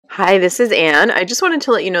Hi, this is Anne. I just wanted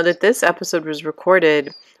to let you know that this episode was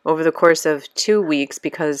recorded over the course of 2 weeks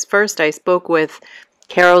because first I spoke with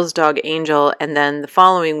Carol's dog Angel, and then the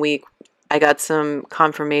following week I got some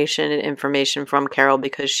confirmation and information from Carol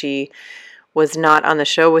because she was not on the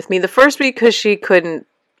show with me the first week because she couldn't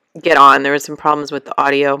get on. There were some problems with the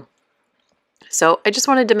audio. So I just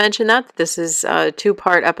wanted to mention that this is a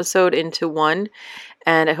two-part episode into one,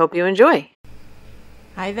 and I hope you enjoy.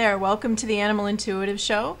 Hi there, welcome to the Animal Intuitive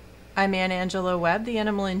Show. I'm Anne Angela Webb, the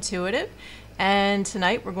Animal Intuitive, and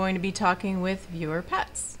tonight we're going to be talking with viewer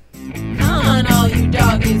pets. Come on, all you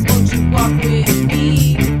doggies, won't you walk with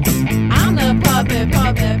me? I'm the puppet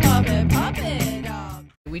dog.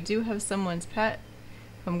 We do have someone's pet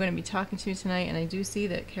who I'm going to be talking to tonight, and I do see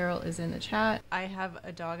that Carol is in the chat. I have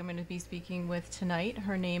a dog I'm going to be speaking with tonight.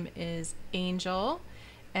 Her name is Angel,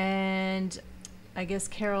 and I guess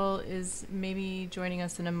Carol is maybe joining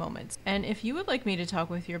us in a moment. And if you would like me to talk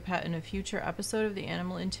with your pet in a future episode of the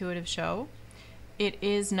Animal Intuitive Show, it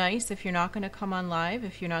is nice if you're not going to come on live,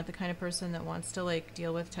 if you're not the kind of person that wants to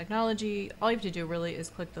deal with technology. All you have to do really is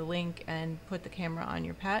click the link and put the camera on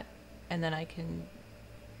your pet, and then I can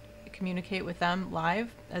communicate with them live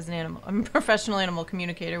as an animal. I'm a professional animal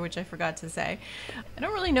communicator, which I forgot to say. I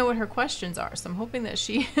don't really know what her questions are, so I'm hoping that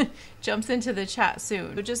she jumps into the chat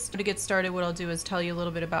soon. But just to get started, what I'll do is tell you a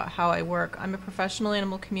little bit about how I work. I'm a professional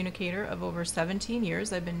animal communicator of over 17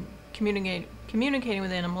 years. I've been communicating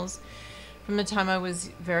with animals from the time I was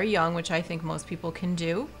very young, which I think most people can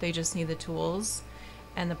do. They just need the tools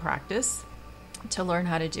and the practice to learn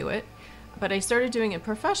how to do it. But I started doing it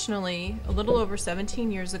professionally a little over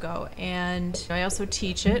 17 years ago, and I also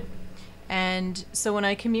teach it. And so when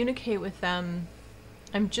I communicate with them,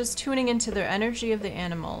 I'm just tuning into their energy of the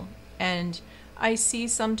animal, and I see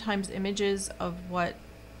sometimes images of what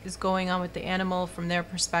is going on with the animal from their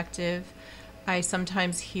perspective. I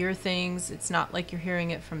sometimes hear things. It's not like you're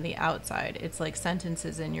hearing it from the outside. It's like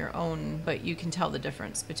sentences in your own, but you can tell the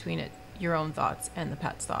difference between it, your own thoughts and the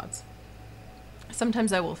pet's thoughts.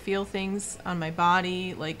 Sometimes I will feel things on my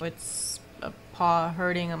body, like it's a paw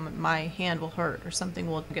hurting, my hand will hurt, or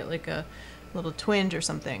something will get like a little twinge or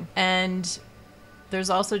something. And there's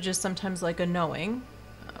also just sometimes like a knowing,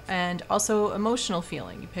 and also emotional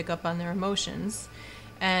feeling. You pick up on their emotions.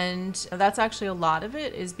 And that's actually a lot of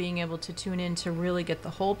it, is being able to tune in to really get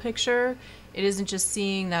the whole picture. It isn't just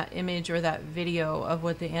seeing that image or that video of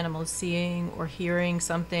what the animal is seeing or hearing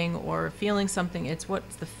something or feeling something. It's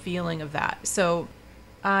what's the feeling of that. So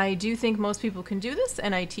I do think most people can do this,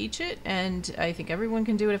 and I teach it, and I think everyone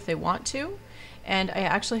can do it if they want to. And I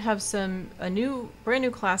actually have brand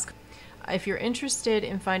new class. If you're interested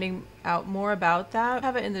in finding out more about that, I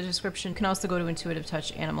have it in the description. You can also go to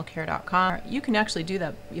intuitivetouchanimalcare.com. You can actually do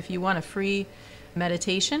that if you want a free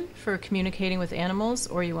meditation for communicating with animals,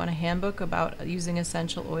 or you want a handbook about using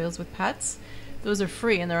essential oils with pets. Those are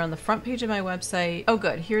free, and they're on the front page of my website. Oh,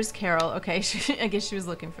 good. Here's Carol. Okay, I guess she was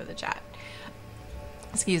looking for the chat.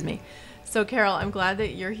 Excuse me. So, Carol, I'm glad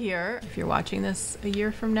that you're here. If you're watching this a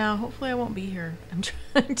year from now, hopefully I won't be here. I'm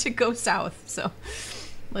trying to go south, so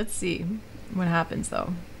let's see what happens,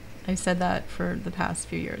 though. I said that for the past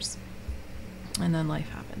few years, and then life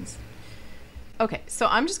happens. Okay, so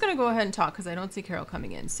I'm just going to go ahead and talk because I don't see Carol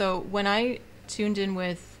coming in. So when I tuned in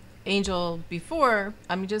with Angel before,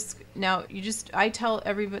 I tell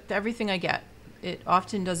everything I get. It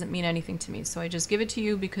often doesn't mean anything to me, so I just give it to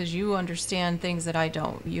you because you understand things that I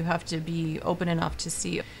don't. You have to be open enough to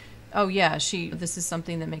see, oh yeah, this is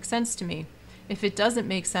something that makes sense to me. If it doesn't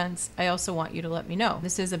make sense, I also want you to let me know.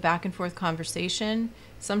 This is a back and forth conversation.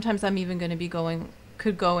 Sometimes I'm even going to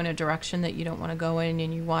could go in a direction that you don't want to go in,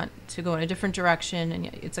 and you want to go in a different direction, and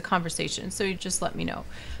it's a conversation. So you just let me know.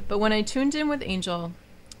 But when I tuned in with Angel,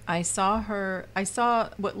 I saw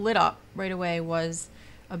what lit up right away was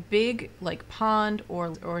a big pond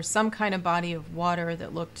or some kind of body of water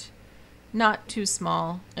that looked not too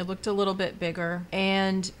small. It looked a little bit bigger.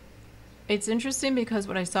 And it's interesting because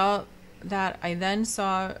what I saw, that I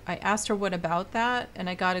asked her what about that, and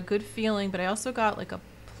I got a good feeling, but I also got like a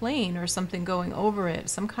plane or something going over it,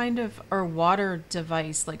 some kind of or water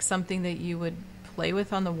device, like something that you would play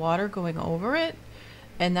with on the water going over it.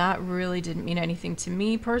 And that really didn't mean anything to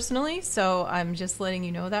me personally, so I'm just letting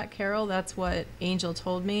you know that, Carol. That's what Angel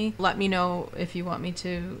told me. Let me know if you want me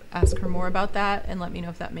to ask her more about that, and let me know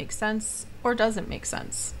if that makes sense or doesn't make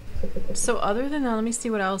sense. So other than that, let me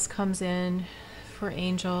see what else comes in for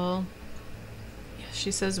Angel.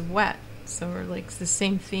 She says wet, so we're the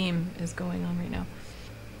same theme is going on right now.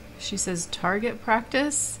 She says target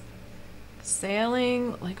practice,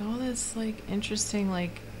 sailing, all this interesting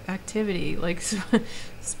activity,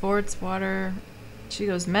 sports, water, She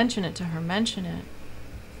goes, mention it to her, mention it.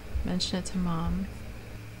 Mention it to mom.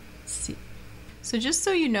 See. So just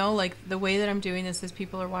so you know, like the way that I'm doing this is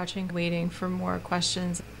people are watching, waiting for more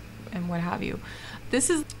questions and what have you. This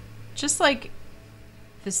is just like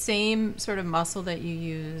the same sort of muscle that you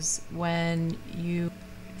use when you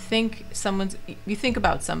think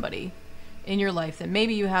about somebody in your life that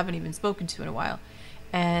maybe you haven't even spoken to in a while,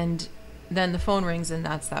 and then the phone rings and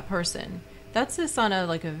that's that person. That's this on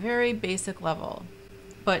a very basic level,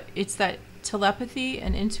 but it's that telepathy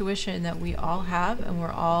and intuition that we all have and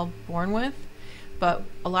we're all born with, but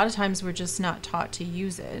a lot of times we're just not taught to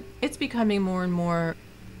use it. It's becoming more and more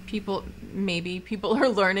people are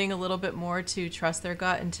learning a little bit more to trust their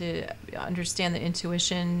gut and to understand that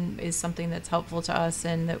intuition is something that's helpful to us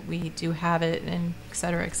and that we do have it, and et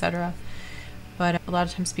cetera, et cetera. But a lot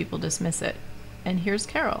of times people dismiss it. And here's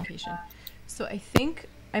Carol. So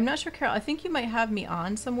I'm not sure, Carol, I think you might have me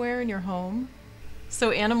on somewhere in your home.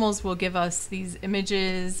 So animals will give us these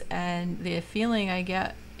images, and the feeling I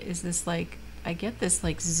get is this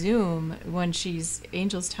zoom when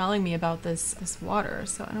Angel's telling me about this water.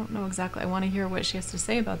 So I don't know exactly. I want to hear what she has to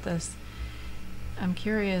say about this. I'm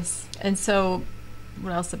curious. And so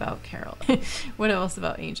what else about Carol? What else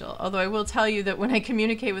about Angel? Although I will tell you that when I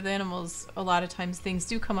communicate with animals, a lot of times things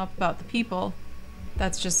do come up about the people.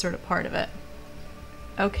 That's just sort of part of it.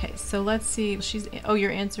 Okay, so let's see.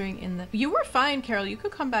 You're answering you were fine, Carol. You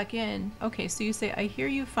could come back in. Okay, so you say, I hear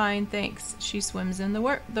you fine, thanks. She swims in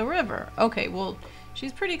the river. Okay, well,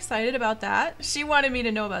 she's pretty excited about that. She wanted me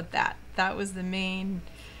to know about that. That was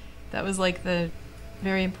the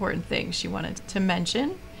very important thing she wanted to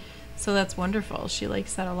mention. So that's wonderful. She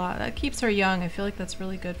likes that a lot. That keeps her young. I feel like that's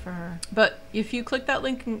really good for her. But if you click that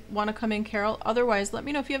link and want to come in, Carol, otherwise let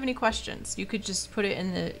me know if you have any questions. You could just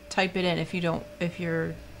type it in if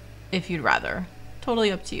you'd rather.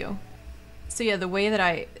 Totally up to you. So yeah, the way that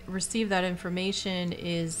I receive that information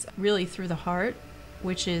is really through the heart,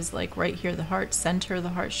 which is like right here, the heart center, the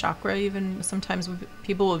heart chakra. Even sometimes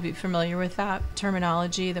people will be familiar with that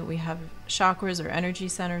terminology, that we have chakras or energy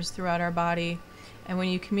centers throughout our body. And when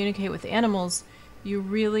you communicate with animals,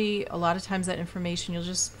 a lot of times that information, you'll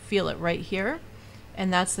just feel it right here.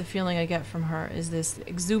 And that's the feeling I get from her, is this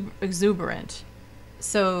exuberant.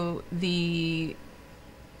 So the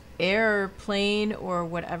airplane or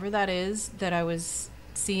whatever that is that I was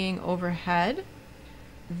seeing overhead,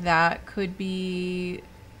 that could be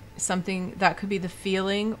something, that could be the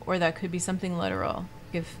feeling, or that could be something literal.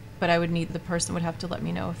 But the person would have to let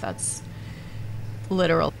me know if that's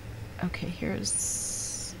literal. Okay,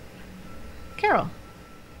 here's Carol.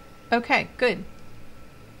 Okay, good.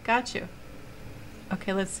 Got you.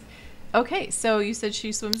 Okay, so you said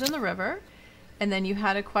she swims in the river, and then you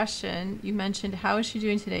had a question. You mentioned, how is she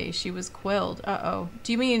doing today? She was quilled. Uh-oh.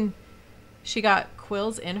 Do you mean she got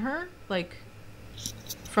quills in her? Like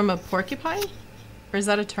from a porcupine? Or is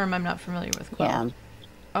that a term I'm not familiar with? Quill? Yeah.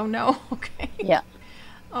 Oh, no? Okay. Yeah.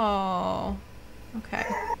 Oh, okay.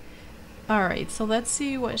 All right, so let's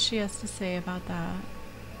see what she has to say about that.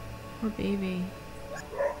 Poor baby.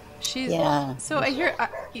 Yeah. So I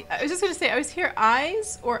was just going to say, I was here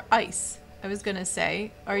eyes or ice. I was going to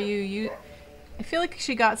say, I feel like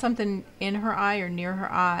she got something in her eye or near her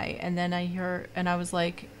eye, and then I was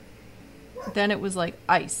like, then it was like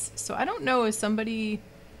ice. So I don't know if did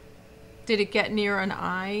it get near an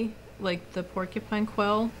eye, like the porcupine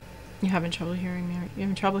quill? You having trouble hearing me? You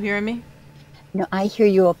having trouble hearing me? No, I hear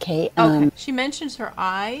you okay. Okay. She mentions her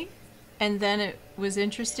eye, and then it was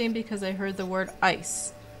interesting because I heard the word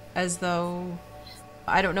ice, as though,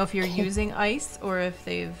 I don't know if you're using ice or if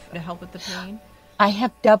they've to help with the pain. I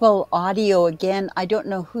have double audio again. I don't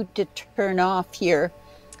know who to turn off here.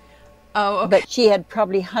 Oh, okay. But she had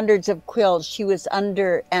probably hundreds of quills. She was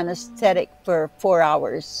under anesthetic for 4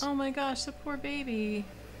 hours. Oh my gosh, the poor baby.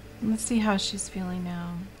 Let's see how she's feeling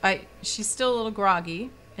now. She's still a little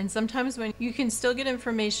groggy. And sometimes when you can still get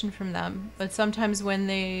information from them, but sometimes when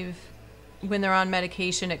they're on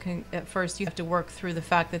medication, at first you have to work through the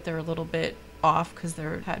fact that they're a little bit off because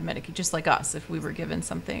they're had medication, just like us. If we were given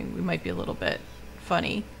something, we might be a little bit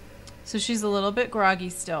funny. So she's a little bit groggy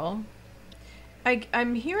still.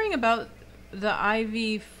 I'm hearing about the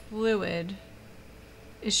IV fluid.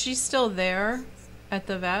 Is she still there at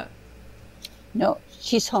the vet? No,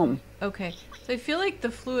 she's home. Okay. So I feel like the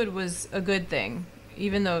fluid was a good thing.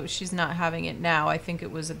 Even though she's not having it now, I think it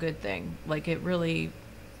was a good thing. Like it really,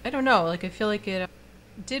 I don't know, like I feel like it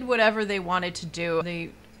did whatever they wanted to do.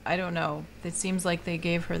 I don't know. It seems like they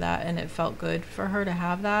gave her that and it felt good for her to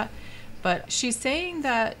have that. But she's saying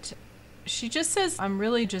that, she just says, I'm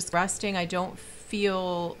really just resting. I don't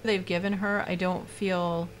feel they've given her. I don't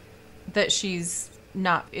feel that she's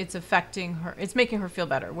it's affecting her. It's making her feel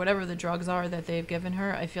better. Whatever the drugs are that they've given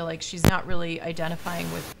her, I feel like she's not really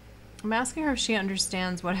identifying with. I'm asking her if she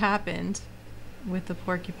understands what happened with the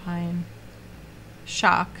porcupine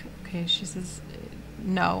shock. Okay, she says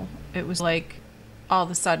no. It was like all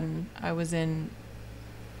of a sudden I was in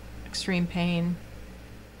extreme pain.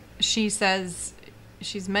 She says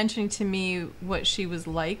she's mentioning to me what she was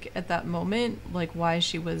like at that moment, like why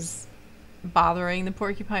she was bothering the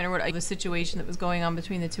porcupine or what the situation that was going on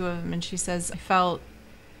between the two of them. And she says, I felt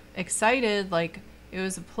excited, like it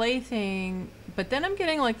was a plaything, but then I'm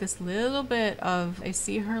getting like this little bit of, I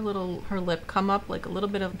see her lip come up, like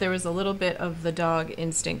there was a little bit of the dog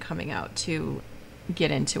instinct coming out to get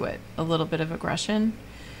into it, a little bit of aggression.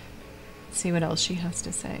 Let's see what else she has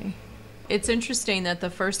to say. It's interesting that the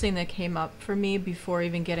first thing that came up for me before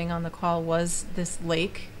even getting on the call was this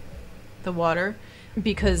lake, the water,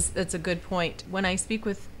 because that's a good point. When I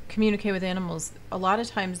communicate with animals, a lot of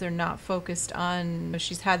times they're not focused on,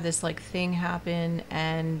 she's had this like thing happen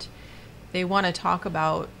and they want to talk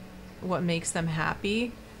about what makes them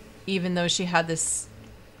happy, even though she had this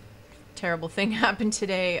terrible thing happen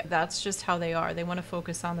today. That's just how they are. They want to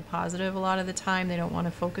focus on the positive a lot of the time. They don't want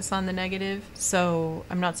to focus on the negative. So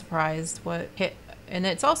I'm not surprised what hit. And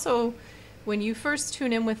it's also when you first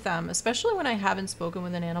tune in with them, especially when I haven't spoken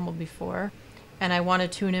with an animal before, and I want to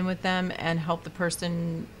tune in with them and help the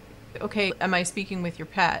person, okay, am I speaking with your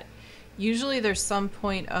pet? Usually there's some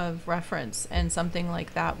point of reference, and something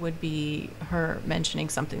like that would be her mentioning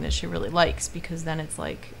something that she really likes, because then it's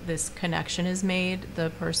like this connection is made.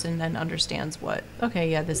 The person then understands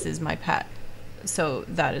okay, yeah, this is my pet. So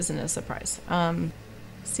that isn't a surprise.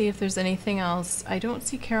 See if there's anything else. I don't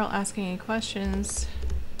see Carol asking any questions.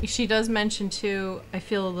 She does mention too, I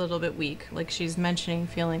feel a little bit weak. Like she's mentioning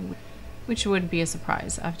feeling weak, which would be a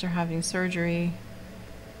surprise after having surgery.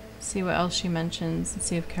 See what else she mentions and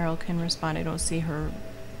see if Carol can respond. I don't see her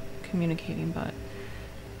communicating, but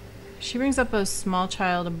she brings up a small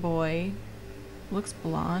child, a boy, looks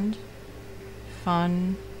blonde,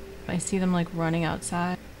 fun. I see them like running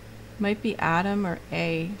outside. Might be Adam or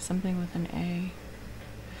A, something with an A.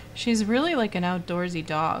 She's really like an outdoorsy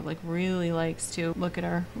dog, like really likes to look at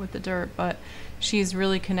her with the dirt, but she's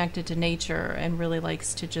really connected to nature and really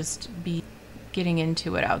likes to just be getting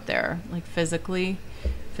into it out there, like physically.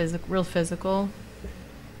 Real physical.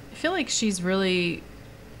 I feel like she's really,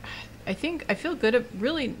 I feel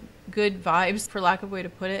really good vibes, for lack of a way to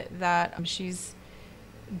put it, that she's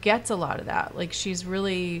gets a lot of that. Like she's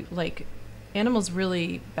really, like, animals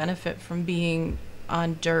really benefit from being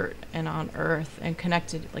on dirt and on earth and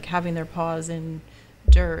connected, like having their paws in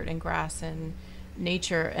dirt and grass and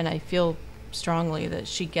nature. And I feel strongly that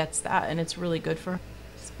she gets that, and it's really good for her.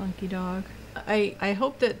 Spunky dog. I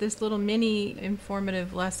hope that this little mini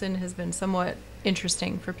informative lesson has been somewhat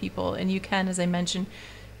interesting for people. And you can, as I mentioned,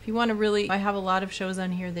 if you want to really, I have a lot of shows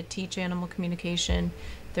on here that teach animal communication.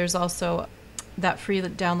 There's also that free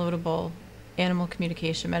downloadable animal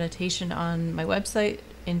communication meditation on my website,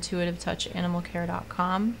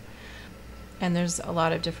 intuitivetouchanimalcare.com. And there's a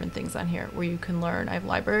lot of different things on here where you can learn. I have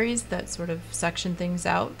libraries that sort of section things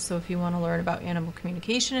out. So if you want to learn about animal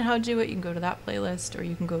communication and how to do it, you can go to that playlist, or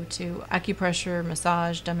you can go to acupressure,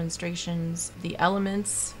 massage, demonstrations, the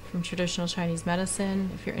elements from traditional Chinese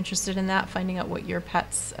medicine. If you're interested in that, finding out what your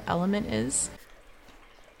pet's element is.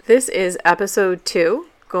 This is episode 2,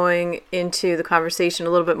 going into the conversation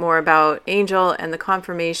a little bit more about Angel and the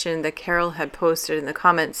confirmation that Carol had posted in the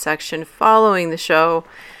comments section following the show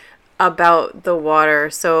about the water.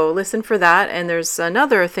 So listen for that. And there's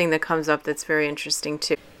another thing that comes up that's very interesting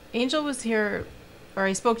too. Angel was here, or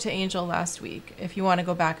I spoke to Angel last week. If you want to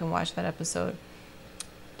go back and watch that episode,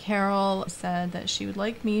 Carol said that she would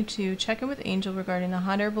like me to check in with Angel regarding the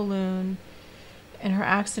hot air balloon and her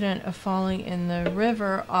accident of falling in the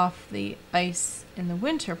river off the ice in the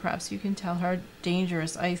winter. Perhaps you can tell how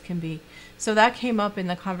dangerous ice can be. So that came up in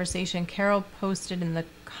the conversation. Carol posted in the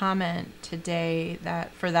comment today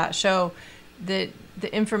that for that show that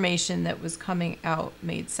the information that was coming out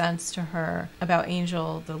made sense to her about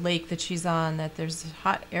Angel, the lake that she's on, that there's a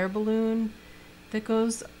hot air balloon that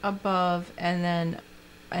goes above. And then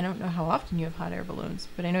I don't know how often you have hot air balloons,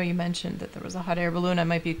 but I know you mentioned that there was a hot air balloon. I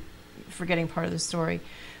might be forgetting part of the story,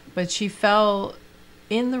 but she fell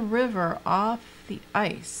in the river off the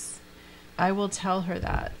ice. I will tell her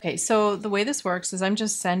that. Okay, so the way this works is I'm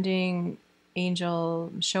just showing Angel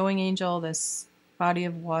this body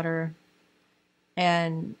of water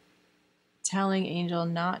and telling Angel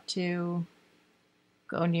not to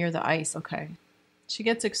go near the ice. Okay. She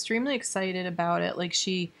gets extremely excited about it. Like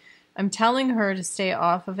I'm telling her to stay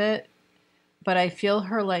off of it, but I feel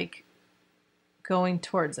her like going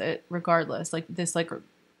towards it regardless, like this like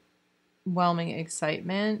whelming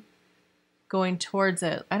excitement going towards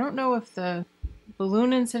it. I don't know if the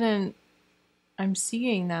balloon incident, I'm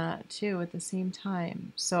seeing that too at the same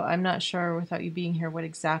time. So I'm not sure without you being here what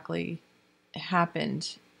exactly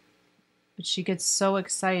happened. But she gets so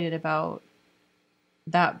excited about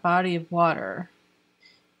that body of water.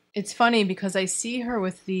 It's funny because I see her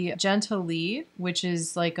with the gentle lead, which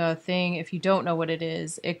is like a thing, if you don't know what it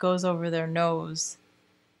is, it goes over their nose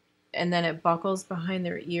and then it buckles behind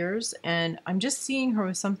their ears. And I'm just seeing her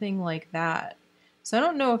with something like that. So I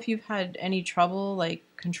don't know if you've had any trouble like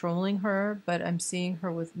controlling her, but I'm seeing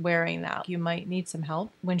her with wearing that. You might need some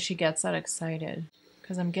help when she gets that excited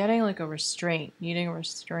because I'm getting like a restraint, needing a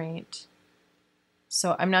restraint.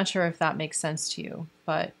 So I'm not sure if that makes sense to you,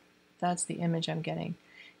 but that's the image I'm getting.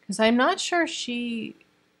 Because I'm not sure she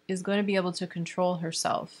is going to be able to control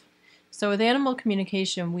herself. So with animal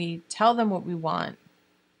communication, we tell them what we want.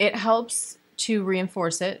 It helps to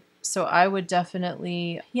reinforce it. So I would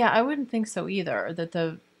definitely, I wouldn't think so either.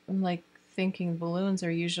 I'm like thinking balloons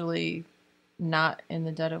are usually not in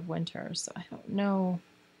the dead of winter. So I don't know.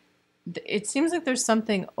 It seems like there's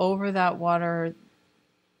something over that water.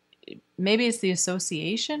 Maybe it's the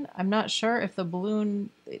association. I'm not sure if the balloon,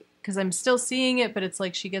 because I'm still seeing it, but it's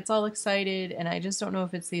like she gets all excited and I just don't know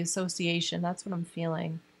if it's the association. That's what I'm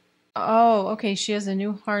feeling. Oh, okay. She has a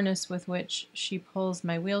new harness with which she pulls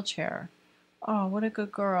my wheelchair. Oh, what a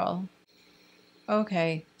good girl.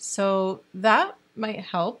 Okay, so that might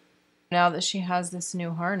help. Now that she has this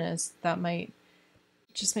new harness, that might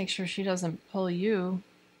just make sure she doesn't pull you.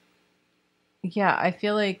 Yeah, I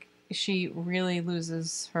feel like she really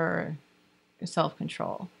loses her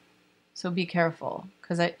self-control. So be careful,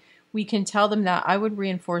 because we can tell them that. I would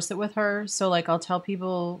reinforce it with her. So like I'll tell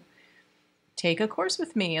people, take a course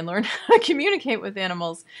with me and learn how to communicate with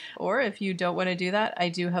animals. Or if you don't want to do that, I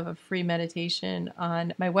do have a free meditation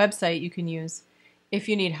on my website you can use if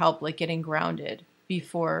you need help like getting grounded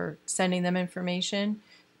before sending them information.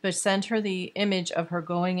 But send her the image of her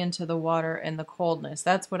going into the water and the coldness.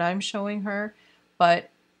 That's what I'm showing her. But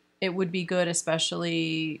it would be good,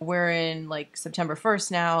 especially we're in like September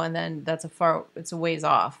 1st now, and then it's a ways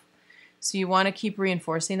off. So you want to keep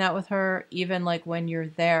reinforcing that with her, even like when you're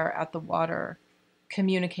there at the water,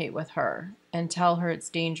 communicate with her and tell her it's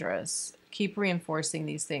dangerous. Keep reinforcing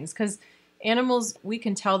these things because animals, we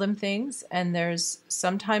can tell them things and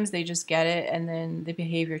sometimes they just get it and then the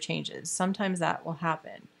behavior changes. Sometimes that will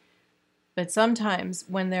happen. But sometimes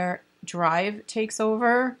when their drive takes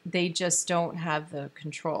over, they just don't have the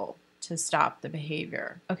control to stop the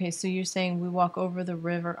behavior. Okay, so you're saying we walk over the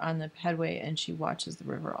river on the headway and she watches the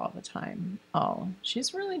river all the time. Oh,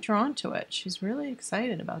 she's really drawn to it. She's really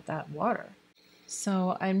excited about that water.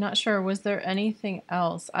 So I'm not sure, was there anything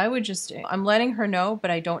else? I'm letting her know, but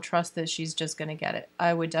I don't trust that she's just going to get it.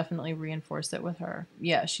 I would definitely reinforce it with her.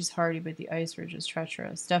 Yeah, she's hardy, but the ice ridge is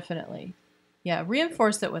treacherous. Definitely. Yeah,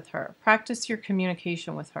 reinforce it with her. Practice your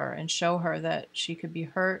communication with her and show her that she could be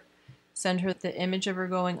hurt. Send her the image of her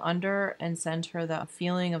going under and send her the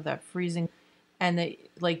feeling of that freezing and that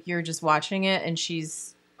like you're just watching it and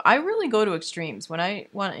I really go to extremes. When I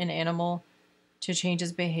want an animal to change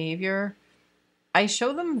its behavior, I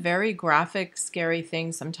show them very graphic, scary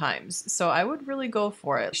things sometimes. So I would really go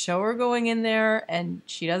for it. Show her going in there and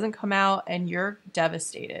she doesn't come out and you're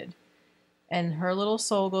devastated. And her little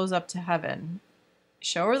soul goes up to heaven.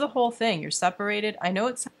 Show her the whole thing. You're separated. I know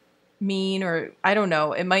it's mean, or I don't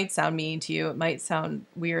know. It might sound mean to you. It might sound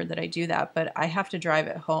weird that I do that, but I have to drive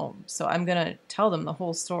it home. So I'm going to tell them the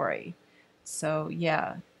whole story. So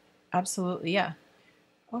yeah, absolutely. Yeah.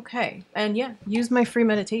 Okay. And yeah, use my free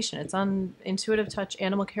meditation. It's on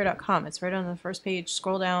intuitivetouchanimalcare.com. It's right on the first page.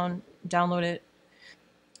 Scroll down, download it.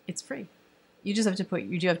 It's free. You do have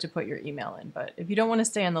to put your email in, but if you don't want to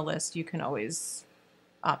stay on the list, you can always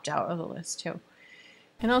opt out of the list too.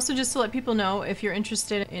 And also just to let people know, if you're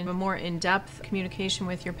interested in a more in-depth communication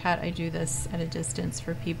with your pet, I do this at a distance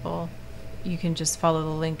for people. You can just follow the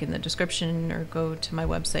link in the description or go to my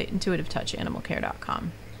website,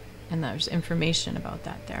 intuitivetouchanimalcare.com. And there's information about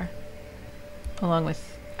that there, along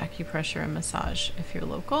with acupressure and massage if you're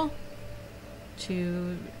local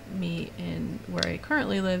to me in where I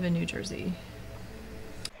currently live in New Jersey.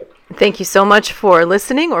 Thank you so much for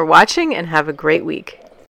listening or watching, and have a great week.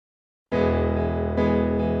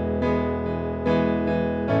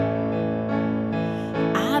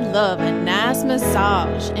 I love a nice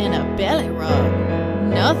massage and a belly rub.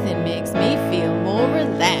 Nothing makes me feel more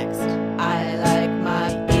relaxed. I like my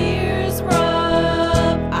ears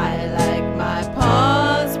rubbed. I like my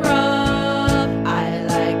paws rubbed. I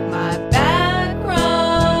like my back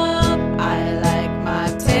rubbed. I like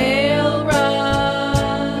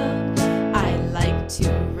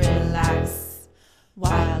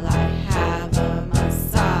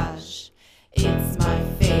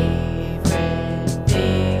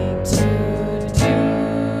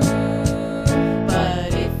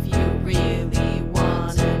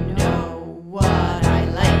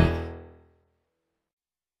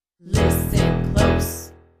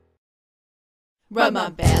Rub my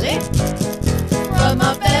belly, rub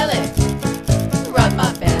my belly, rub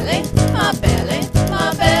my belly, my belly,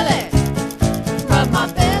 my belly. Rub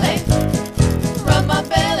my belly, rub my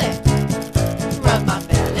belly, rub my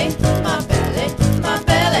belly, my belly, my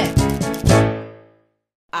belly.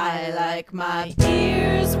 I like my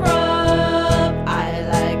ears rubbed, I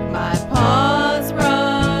like my paws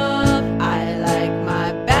rubbed, I like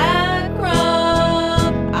my back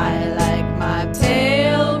rubbed, I like my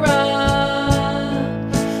tail rubbed.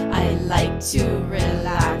 I like to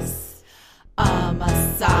relax, a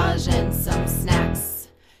massage and some snacks.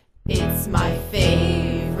 It's my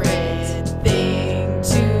favorite thing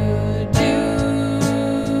to do.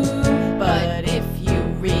 But if you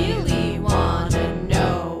really want to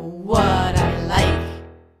know what I like,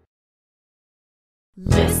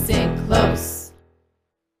 listen close.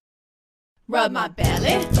 Rub my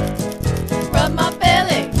belly, rub my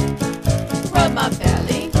belly, rub my belly.